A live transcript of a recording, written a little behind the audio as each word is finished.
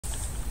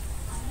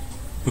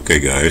Okay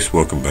guys,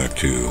 welcome back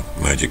to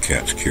Magic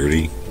Cat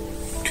Security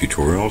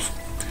Tutorials,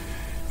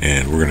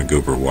 and we're going to go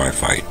over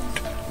Wifite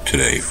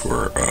today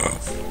for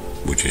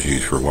which is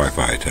used for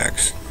Wi-Fi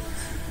attacks.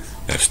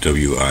 That's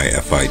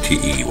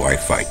W-I-F-I-T-E,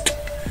 Wifite.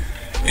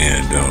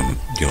 And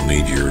you'll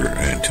need your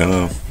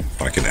antenna,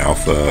 like an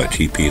Alpha, a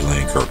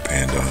TP-Link, or a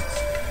Panda,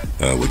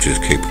 which is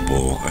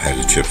capable, has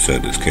a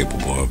chipset that's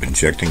capable of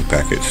injecting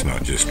packets,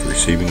 not just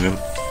receiving them.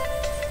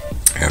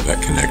 Have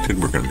that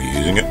connected, we're going to be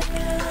using it.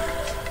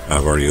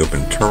 I've already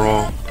opened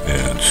terminal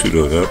and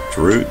sudoed up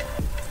to root.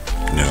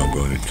 Now I'm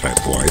going to type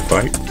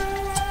Wifite.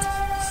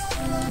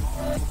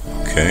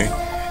 Okay,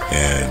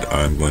 and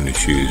I'm going to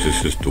choose,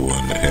 this is the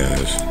one that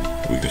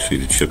has, we can see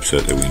the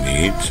chipset that we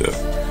need. So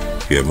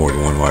if you have more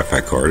than one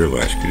Wi-Fi card, it'll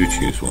ask you to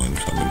choose one.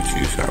 So I'm going to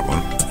choose that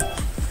one.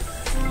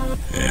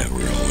 And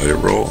we're going to let it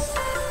roll.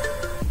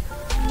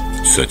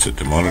 It sets it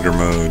to monitor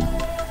mode.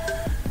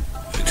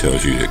 It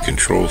tells you to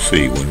Control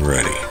C when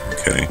ready.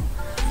 Okay.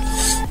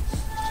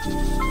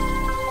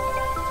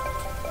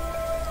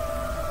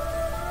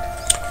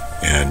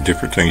 And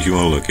different things you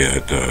want to look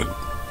at.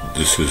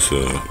 This is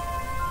the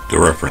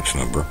reference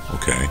number.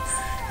 Okay,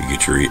 you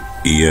get your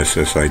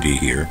ESSID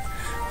here,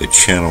 the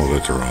channel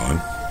that they're on,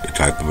 the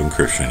type of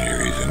encryption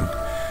you're using,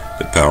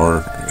 the power.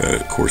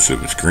 Of course,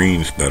 if it's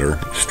green, it's better,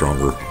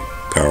 stronger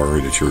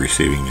power that you're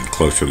receiving. The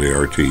closer they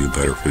are to you,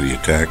 better for the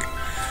attack.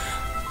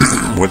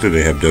 Whether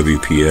they have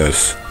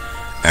WPS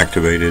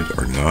activated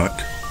or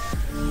not,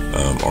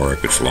 or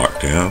if it's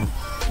locked down.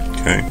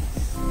 Okay.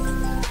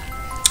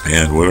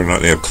 And whether or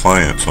not they have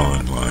clients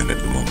online at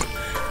the moment.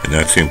 And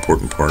that's the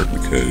important part,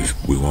 because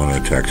we want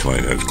to attack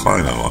somebody that has a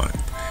client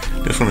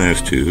online. This one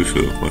has two, so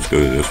let's go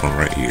to this one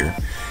right here.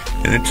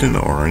 And it's in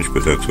the orange,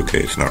 but that's okay,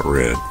 it's not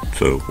red.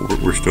 So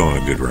we're still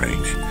in a good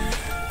range.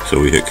 So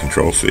we hit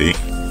Control C.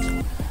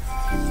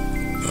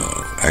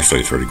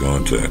 Actually, it's already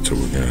gone to that, so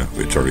we're going to,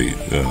 it's already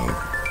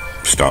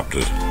stopped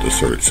the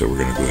search, so we're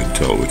going to go ahead and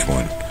tell it which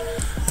one.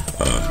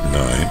 9.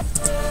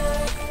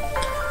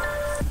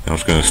 Now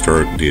it's going to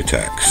start the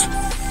attacks.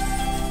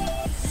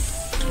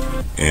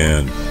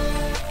 And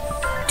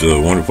the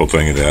wonderful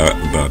thing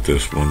about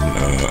this one,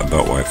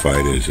 about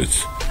Wifite, is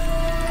it's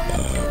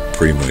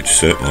pretty much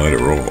set and let it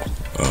roll.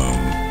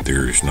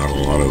 There's not a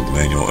lot of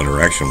manual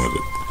interaction with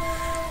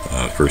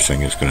it. First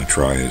thing it's going to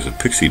try is a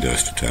pixie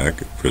dust attack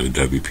for the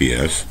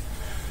WPS,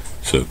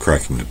 so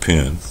cracking the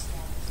pin.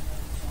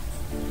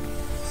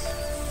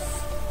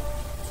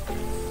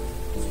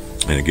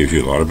 And it gives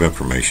you a lot of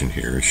information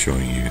here. It's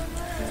showing you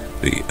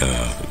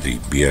the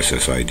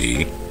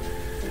BSSID.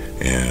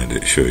 And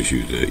it shows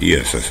you the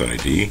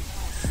ESSID,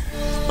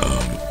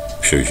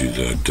 shows you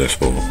the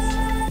decibel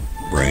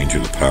range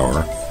of the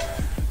power.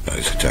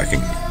 It's attacking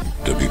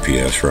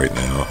WPS right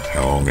now,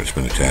 how long it's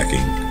been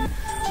attacking,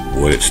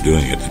 what it's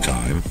doing at the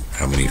time,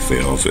 how many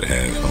fails it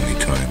has, how many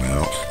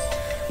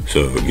timeouts.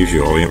 So it gives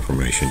you all the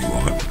information you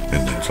want,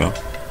 and then some.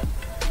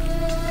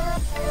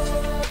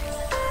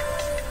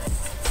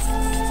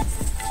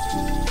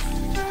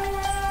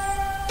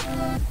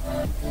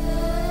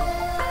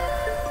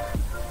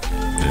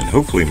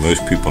 Hopefully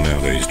most people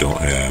nowadays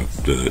don't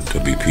have the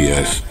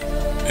WPS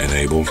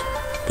enabled,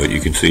 but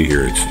you can see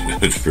here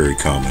it's very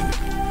common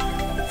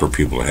for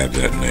people to have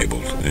that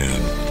enabled.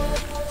 And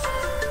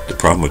the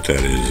problem with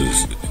that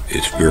is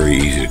it's very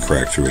easy to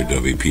crack through a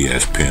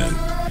WPS pin.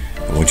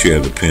 And once you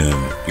have the pin,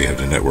 you have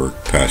the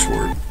network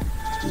password.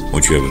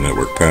 Once you have the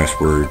network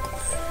password,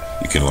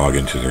 you can log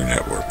into their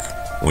network.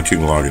 Once you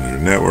can log into their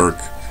network,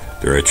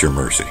 they're at your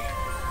mercy.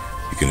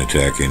 You can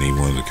attack any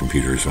one of the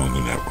computers on the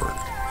network.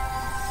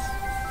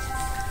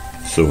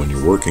 So when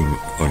you're working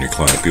on your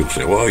client, people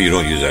say, well, you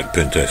don't use that in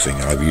pen testing.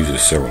 I've used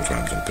this several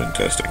times in pen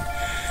testing.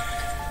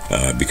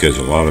 Because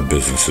a lot of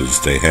businesses,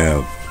 they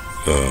have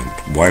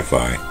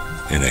Wi-Fi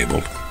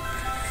enabled.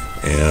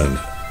 And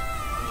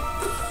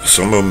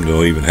some of them,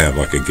 they'll even have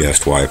like a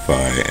guest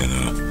Wi-Fi,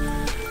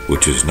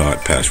 which is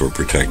not password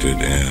protected,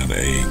 and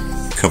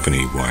a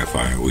company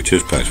Wi-Fi, which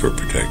is password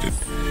protected.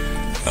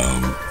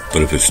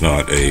 But if it's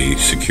not a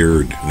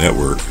secured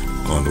network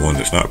on the one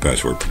that's not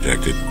password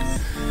protected,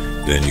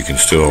 then you can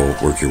still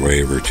work your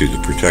way over to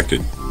the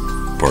protected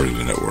part of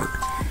the network.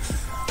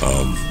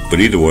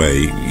 But either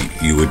way,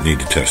 you would need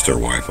to test their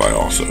Wi-Fi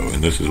also,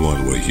 and this is one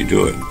of the ways you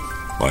do it.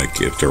 Like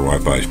if their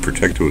Wi-Fi is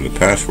protected with a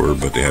password,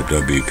 but they have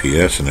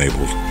WPS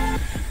enabled,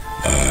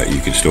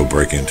 you can still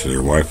break into their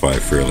Wi-Fi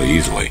fairly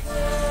easily.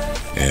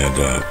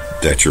 And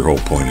that's your whole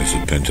point as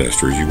a pen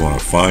tester, is you want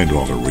to find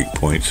all their weak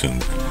points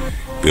and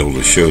be able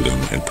to show them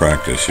in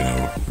practice,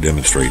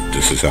 demonstrate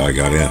this is how I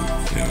got in,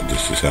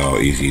 this is how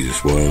easy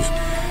this was.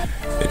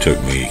 It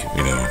took me,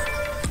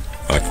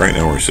 like right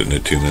now we're sitting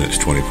at 2 minutes,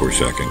 24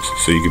 seconds.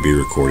 So you could be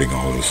recording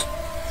all this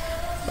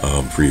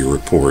for your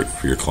report,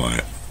 for your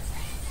client,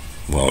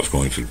 while it's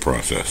going through the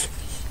process.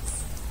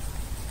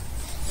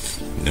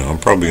 Now I'm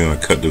probably going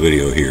to cut the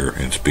video here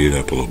and speed it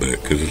up a little bit,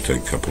 because it'll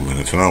take a couple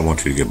minutes, and I don't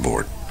want you to get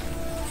bored.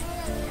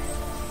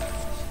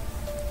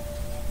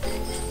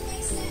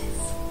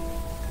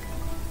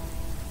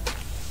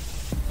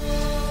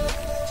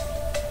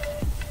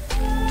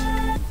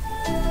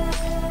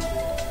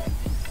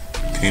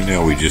 Okay,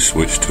 now we just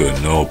switched to a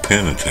null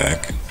pin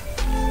attack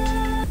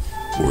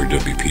for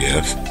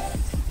WPS.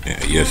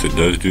 Yes, it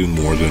does do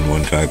more than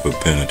one type of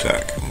pin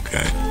attack.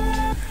 Okay,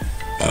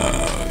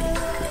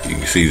 you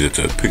can see that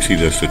the pixie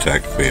dust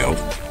attack failed,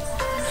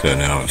 so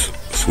now it's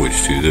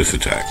switched to this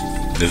attack.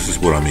 This is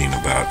what I mean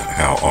about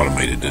how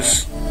automated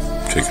this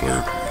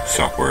particular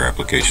software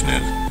application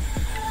is.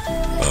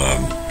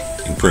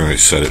 You can pretty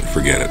much set it and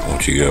forget it.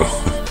 Once you go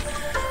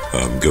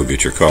go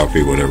get your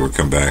coffee, whatever,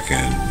 come back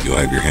and you'll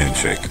have your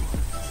handshake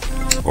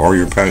or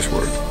your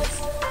password.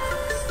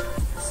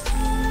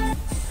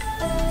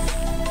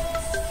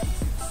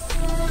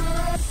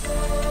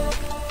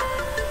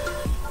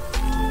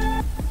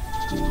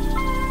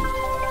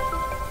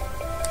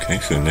 Okay,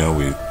 so now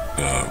we've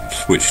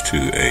switched to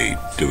a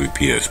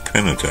WPS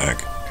pin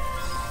attack,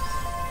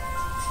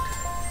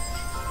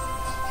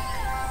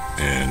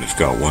 and it's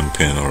got one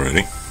pin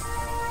already.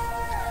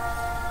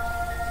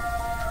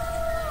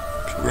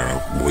 So we're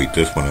going to wait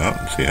this one out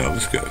and see how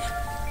this goes.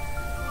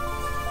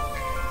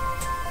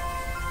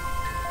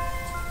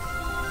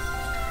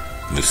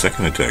 And the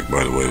second attack,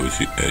 by the way, was,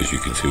 as you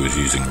can see, was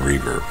using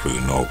reverb for the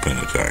null pin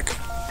attack.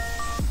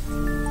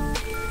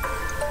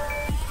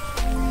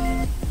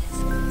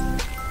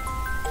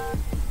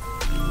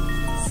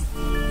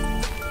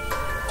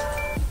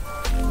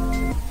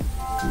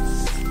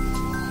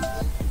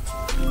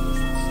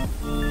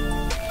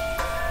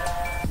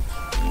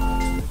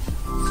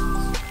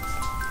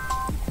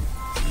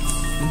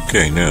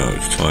 Okay, now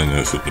it's telling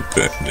us that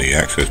the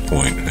access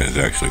point has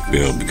actually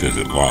failed because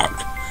it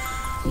locked.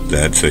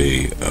 That's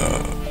a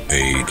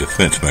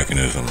defense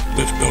mechanism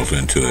that's built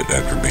into it.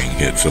 After being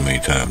hit so many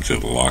times,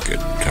 it'll lock it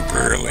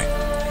temporarily.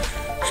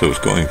 So it's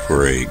going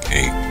for a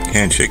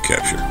handshake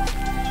capture,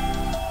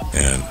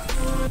 and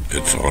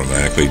it's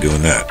automatically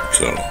doing that.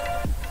 So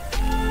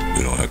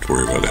we don't have to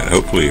worry about that.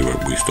 Hopefully,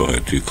 we still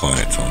have two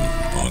clients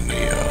on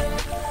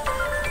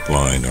the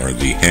line, or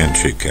the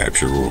handshake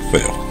capture will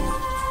fail.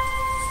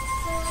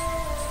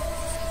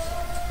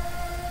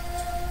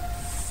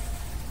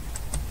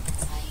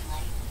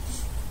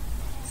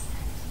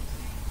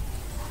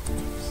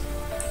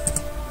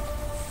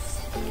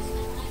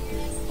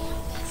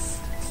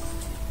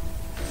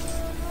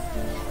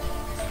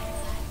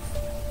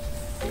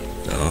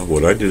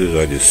 What I did is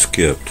I just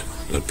skipped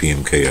the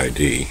PMK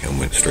ID and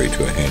went straight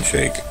to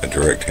a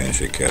direct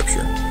handshake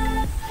capture.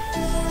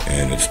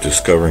 And it's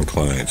discovering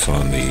clients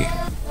on the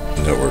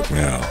network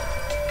now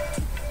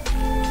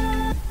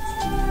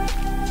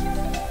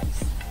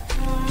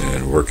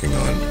and working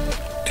on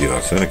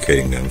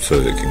de-authenticating them so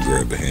they can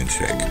grab the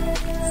handshake.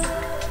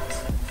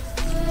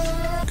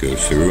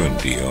 Goes through and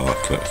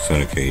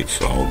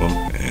de-authenticates all of them,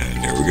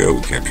 and there we go,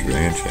 we captured the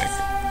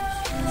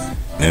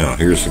handshake. Now,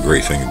 here's the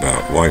great thing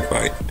about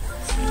Wifite.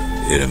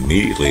 It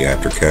immediately,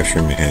 after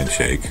capturing the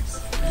handshake,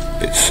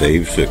 it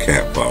saves the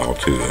cat file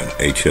to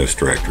an HS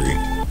directory.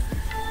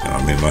 Now,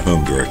 I'm in my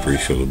home directory,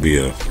 so there'll be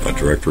a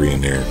directory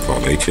in there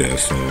called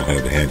HS, and it'll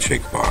have the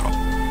handshake file.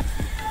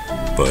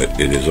 But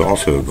it is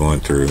also going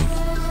through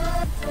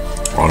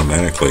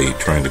automatically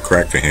trying to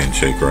crack the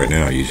handshake right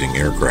now using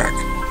AirCrack.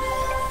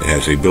 It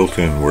has a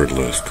built-in word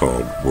list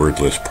called word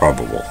list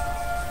probable,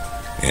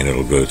 and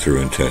it'll go through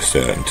and test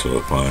that until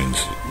it finds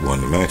one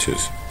that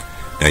matches.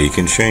 Now, you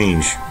can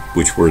change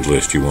which word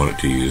list you want it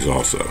to use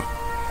also,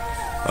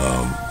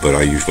 but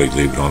I usually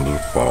leave it on the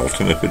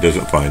default, and if it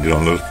doesn't find it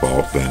on the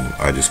default, then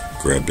I just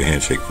grab the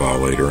handshake file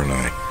later and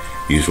I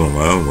use one of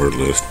my own word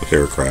list with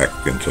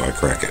AirCrack until I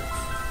crack it.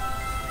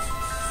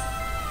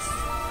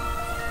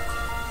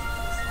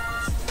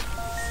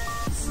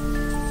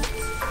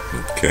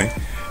 Okay,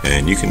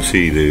 and you can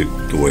see the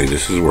way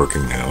this is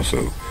working now, so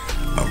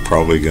I'm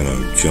probably going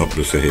to jump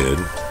this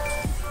ahead.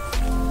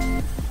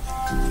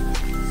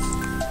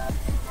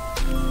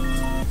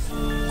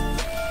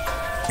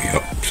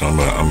 So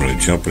I'm going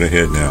to jump it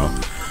ahead now.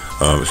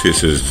 See, it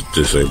says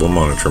disable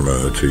monitor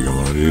mode, so you're going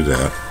to want to do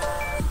that.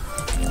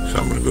 So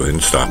I'm going to go ahead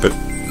and stop it.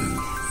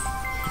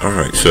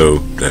 Alright, so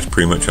that's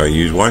pretty much how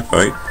you use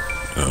Wifite.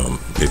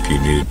 If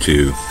you needed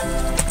to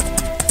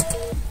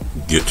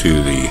get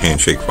to the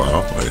handshake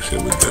file, like I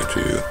said, we go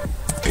to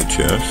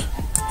HS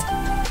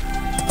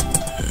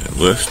and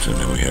list, and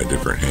then we have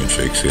different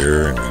handshakes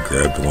here, and we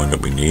grab the one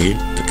that we need,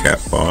 the cat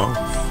file,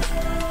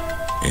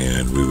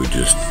 and we would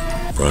just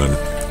run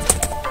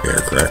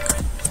AirCrack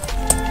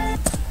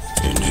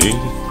NG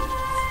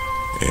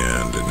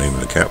and the name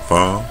of the cat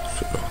file,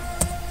 so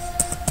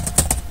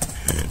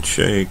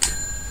handshake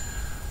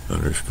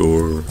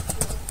underscore,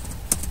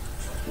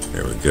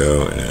 there we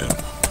go, and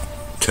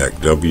tac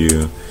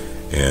W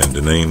and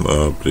the name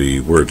of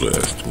the word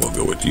list. We'll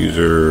go with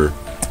user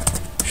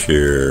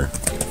share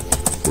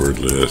word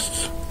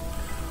lists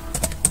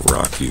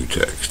rock you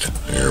text.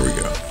 There we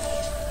go,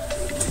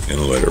 and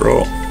let it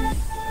roll.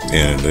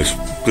 And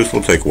this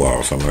will take a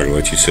while, so I'm not going to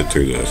let you sit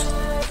through this.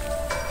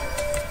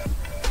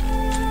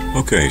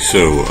 Okay,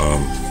 so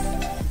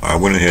I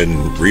went ahead and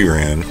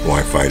reran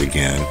Wifite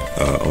again.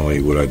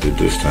 Only what I did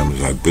this time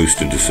is I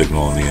boosted the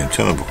signal on the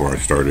antenna before I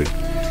started,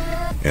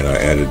 and I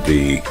added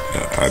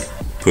I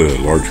put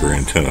a larger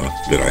antenna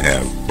that I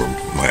have for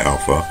my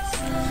Alpha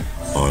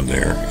on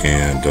there,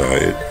 and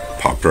it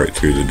popped right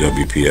through the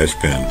WPS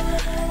pin.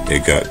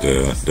 It got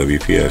the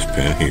WPS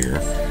pin here.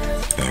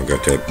 I've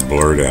got that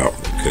blurred out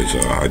because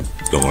I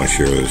don't want to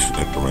share this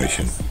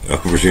information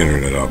over the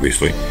internet,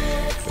 obviously,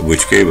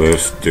 which gave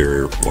us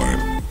their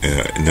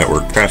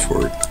network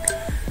password,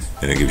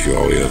 and it gives you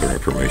all the other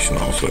information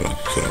also.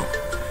 So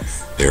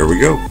there we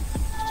go.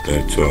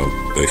 That's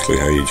basically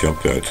how you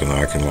jump that. So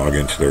now I can log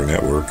into their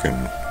network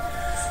and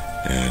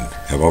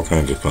have all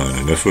kinds of fun.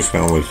 And this was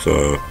found with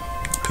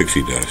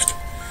pixie dust.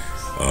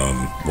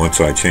 Once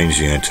I changed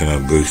the antenna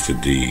and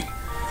boosted the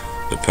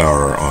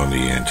power on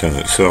the antenna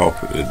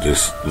itself,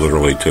 this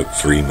literally took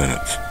 3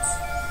 minutes.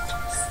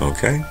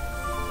 Okay?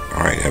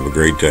 Alright, have a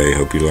great day.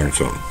 Hope you learned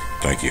something.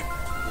 Thank you.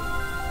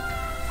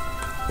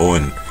 Oh,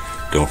 and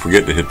don't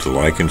forget to hit the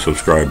like and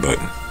subscribe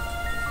button.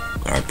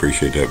 I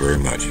appreciate that very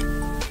much.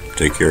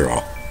 Take care,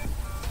 all.